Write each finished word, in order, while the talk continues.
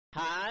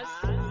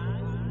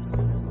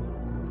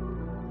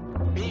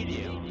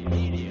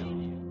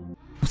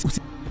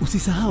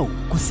Usisahau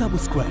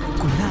kusubscribe,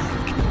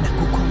 kulike na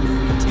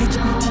kucomment.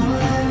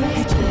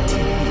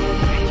 HBTV.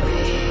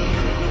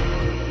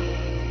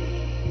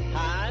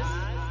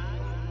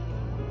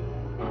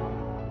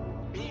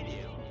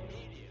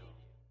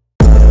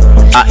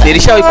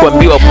 Nilishawahi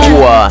kuambiwa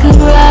kuwa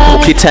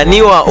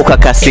ukitaniwa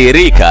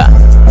ukakasirika,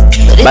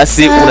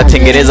 basi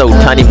unatengeneza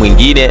utani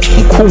mwingine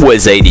mkubwa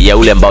zaidi ya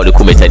ule ambao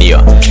ulikuwa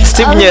umetaniwa.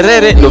 Steve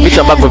Nyerere ndio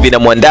vitu ambavyo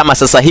vinamwandama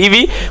sasa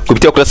hivi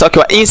kupitia ukurasa wake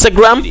wa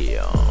Instagram,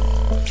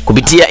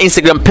 kupitia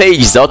Instagram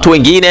page za watu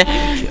wengine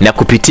na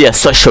kupitia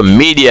social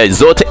media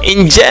zote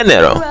in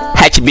general.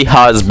 HB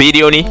has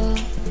bilioni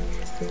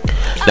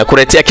na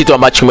kuletea kitu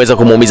ambacho kimeweza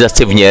kumuumiza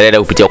Steve Nyerere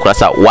kupitia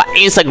ukurasa wa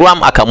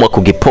Instagram, akaamua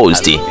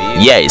kukiposti.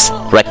 Yes,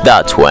 like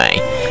that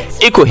way.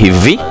 Iko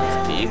hivi: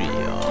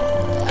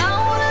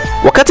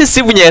 wakati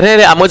Steve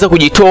Nyerere ameweza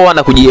kujitoa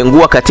na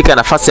kujiengua katika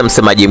nafasi ya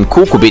msemaji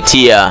mkuu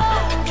kupitia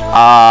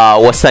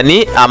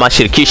wasanii ama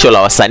shirikisho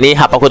la wasanii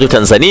hapa kwetu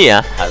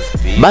Tanzania,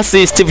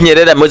 basi Steve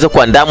Nyerere ameweza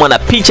kuandamwa na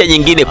picha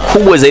nyingine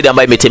kubwa zaidi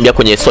ambayo imetembea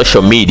kwenye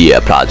social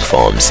media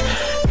platforms.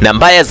 Na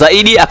mbaya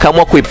zaidi,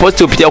 akaamua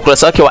kuiposti kupitia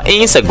ukurasa wake wa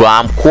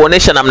Instagram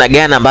kuonesha namna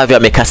gani ambavyo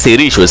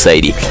amekasirishwa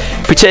zaidi.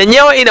 Picha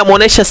yenyewe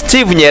inamuonesha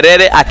Steve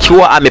Nyerere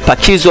akiwa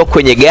amepakizwa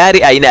kwenye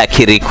gari aina ya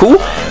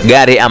karibu,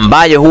 gari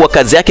ambayo huwa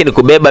kazi yake ni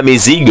kubeba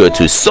mizigo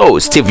tu. So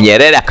Steve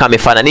Nyerere akawa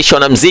amefananishwa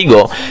na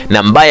mzigo,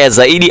 na mbaya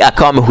zaidi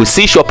akawa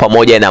amehusishwa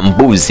pamoja na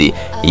mbuzi.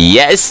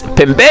 Yes,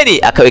 pembeni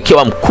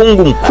akawekewa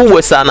mkungu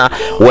mkubwa sana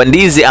wa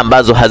ndizi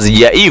ambazo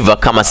hazijaiva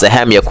kama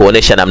sehemu ya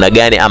kuonesha namna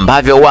gani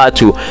ambavyo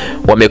watu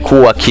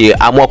wamekuwa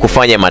wakiamua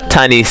kufanya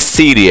matani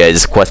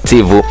serious kwa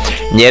Steve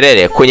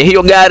Nyerere. Kwenye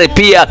hiyo gari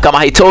pia, kama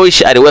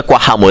haitoshi, aliwekwa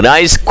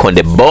Harmonize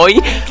Konde Boy,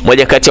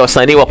 moja kati ya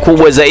wasanii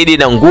wakubwa zaidi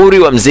na nguri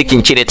wa muziki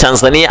nchini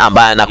Tanzania,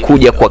 ambaye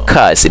anakuja kwa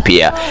kasi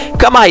pia.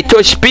 Kama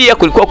haitoshi pia,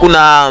 kulikuwa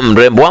kuna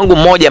mrembo wangu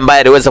mmoja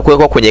ambaye aliweza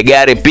kuwekwa kwenye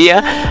gari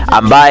pia,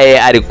 ambaye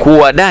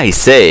alikuwa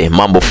daise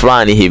mambo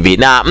fulani hivi.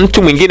 Na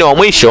mtu mwingine wa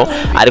mwisho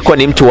alikuwa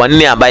ni mtu wa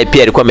nne ambaye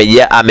pia alikuwa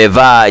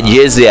amevaa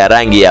jezi ya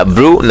rangi ya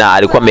blue, na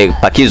alikuwa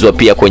amepakizwa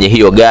pia kwenye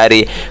hiyo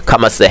gari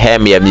kama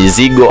sehemu ya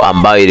mizigo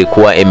ambayo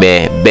ilikuwa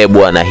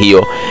imebebwa na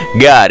hiyo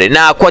gari.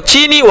 Na kwa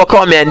chini wakawa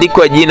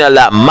wameandikwa jina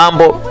la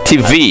Mambo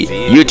TV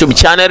YouTube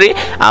channel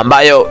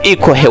ambayo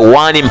iko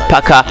hewani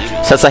mpaka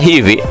sasa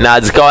hivi, na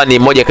zikawa ni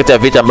moja kati ya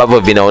vitu ambavyo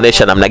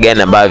vinaonesha namna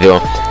gani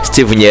ambavyo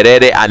Steve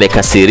Nyerere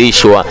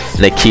amekasirishwa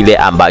na kile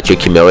ambacho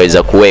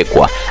kimeweza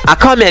kuwekwa.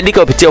 Akawa ameandika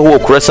kupitia huo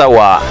ukurasa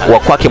wa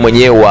kwake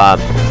mwenyewe wa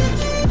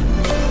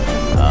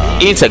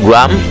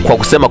Instagram kwa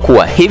kusema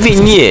kuwa hivi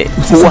nyie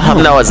huwa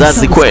hamna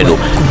wazazi kwenu,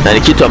 na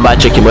ni kitu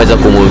ambacho kimeweza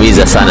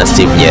kumuumiza sana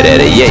Steve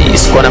Nyerere.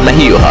 Yes, kwa namna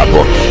hiyo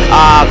hapo.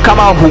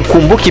 Kama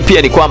hukumbuki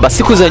pia ni kwamba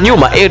siku za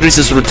nyuma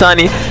Idrisi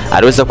Sultani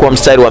aliweza kuwa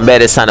mstari wa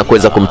mbele sana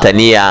kuweza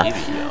kumtania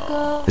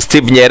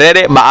Steve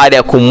Nyerere baada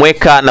ya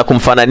kumweka na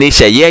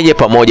kumfananisha yeye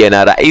pamoja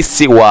na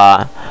rais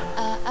wa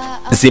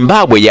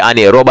Zimbabwe,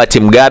 yaani Robert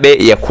Mugabe,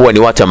 ya kuwa ni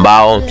watu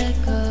ambao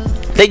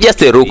they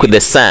just look the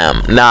same.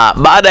 Na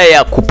baada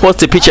ya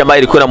kuposti picha ambayo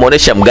ilikuwa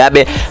inamuonesha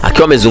Mugabe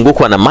akiwa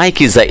amezungukwa na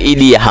maiki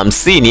zaidi ya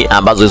 50,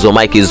 ambazo hizo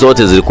maiki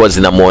zote zilikuwa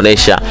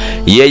zinamuonesha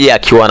yeye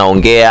akiwa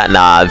anaongea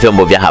na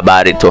vyombo vya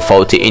habari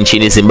tofauti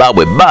nchini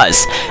Zimbabwe,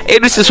 bas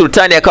Idrisi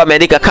Sultani akawa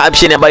ameandika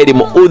caption ambayo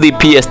ilimuudhi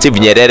pia Steve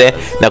Nyerere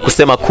na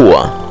kusema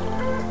kuwa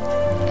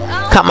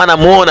kama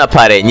namuona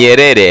pale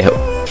Nyerere,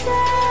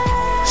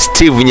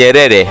 Steve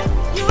Nyerere,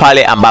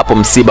 pale ambapo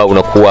msiba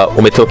unakuwa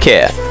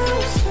umetokea.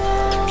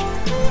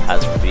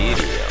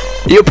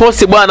 Hiyo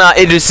posti bwana,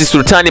 Idrisi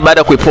Sultani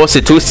baada ya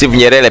kuiposti tu, Steve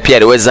Nyerere pia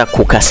aliweza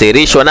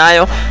kukasirishwa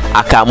nayo,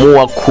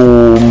 akaamua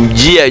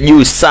kumjia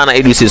juu sana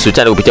Idrisi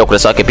Sultani kupitia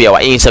ukurasa wake pia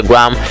wa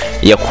Instagram,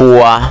 ya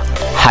kuwa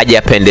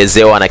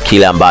hajapendezewa na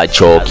kile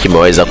ambacho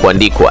kimeweza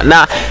kuandikwa.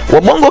 Na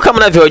wabongo kama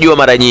mnavyojua,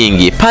 mara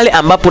nyingi pale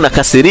ambapo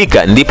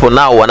nakasirika ndipo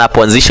nao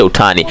wanapoanzisha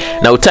utani,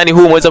 na utani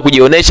huu umeweza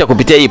kujionesha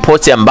kupitia hii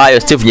posti ambayo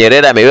Steve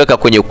Nyerere ameweka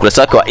kwenye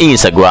ukurasa wake wa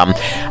Instagram,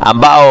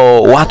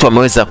 ambao watu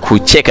wameweza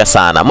kucheka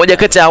sana. Moja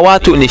kati ya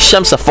watu ni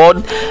Shamsa Ford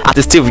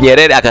ati Steve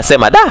Nyerere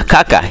akasema, da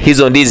kaka,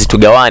 hizo ndizi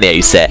tugawane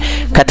aise.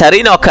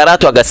 Katarina wa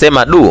Karatu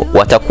akasema, du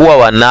watakuwa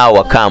wanao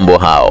wakambo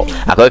hao,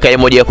 akaweka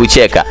emoji ya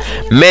kucheka.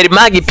 Mary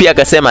Magi pia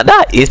akasema, da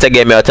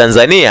Instagram ya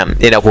Tanzania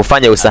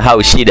inakufanya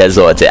usahau shida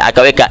zote,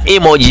 akaweka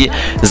emoji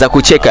za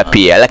kucheka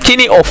pia.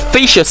 Lakini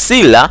official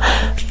Sila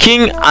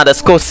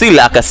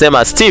King_Sila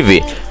akasema,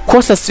 Steve,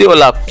 kosa sio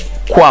la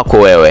kwako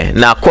wewe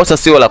na kosa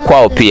sio la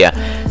kwao pia,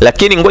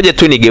 lakini ngoja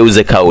tu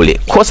nigeuze kauli,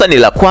 kosa ni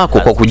la kwako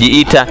kwa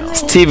kujiita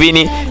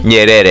Steven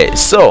Nyerere.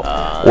 So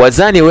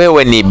wazani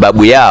wewe ni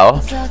babu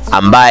yao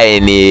ambaye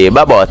ni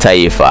baba wa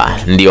taifa,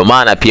 ndio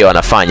maana pia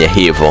wanafanya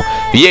hivyo.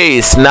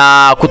 Yes,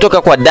 na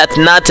kutoka kwa That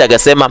Nut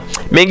akasema,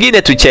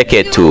 mengine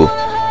tucheke tu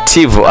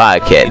Steve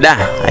ake da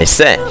I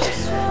say.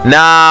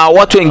 na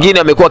watu wengine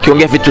wamekuwa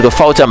wakiongea vitu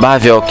tofauti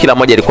ambavyo kila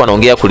mmoja alikuwa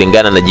anaongea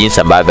kulingana na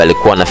jinsi ambavyo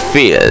alikuwa na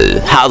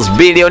feel. House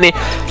Billion,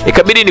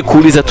 ikabidi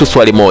nikuuliza tu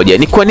swali moja.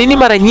 Ni kwa nini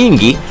mara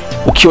nyingi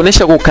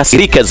ukionyesha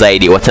kukasirika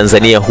zaidi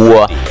Watanzania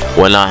huwa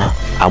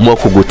wanaamua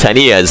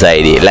kugutania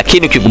zaidi,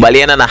 lakini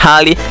ukikubaliana na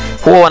hali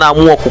huwa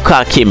wanaamua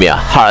kukaa kimya?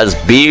 House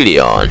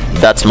Billion,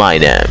 that's my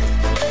name.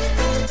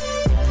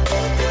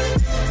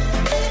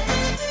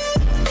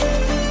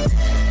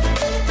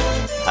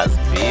 House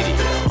Billion.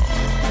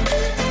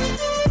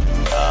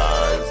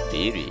 House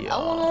Billion. I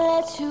wanna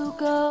let you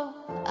go.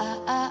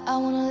 I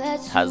wanna let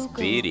you House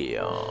go.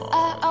 Billion.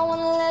 I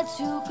wanna let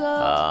you go.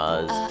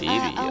 House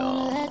Billion. I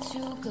wanna let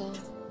you go.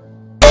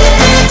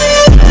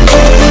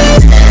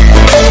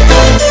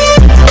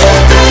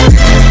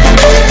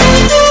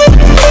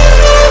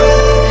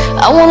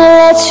 I wanna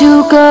let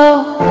you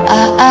go.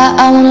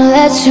 I wanna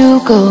let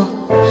you go.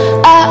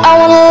 I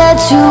wanna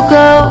let you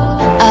go.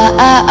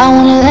 I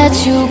wanna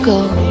let you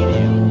go.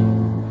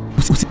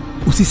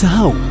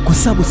 Usisahau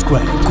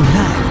kusubscribe,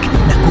 kulike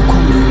na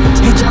kucomment.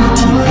 HB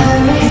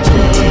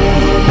TV.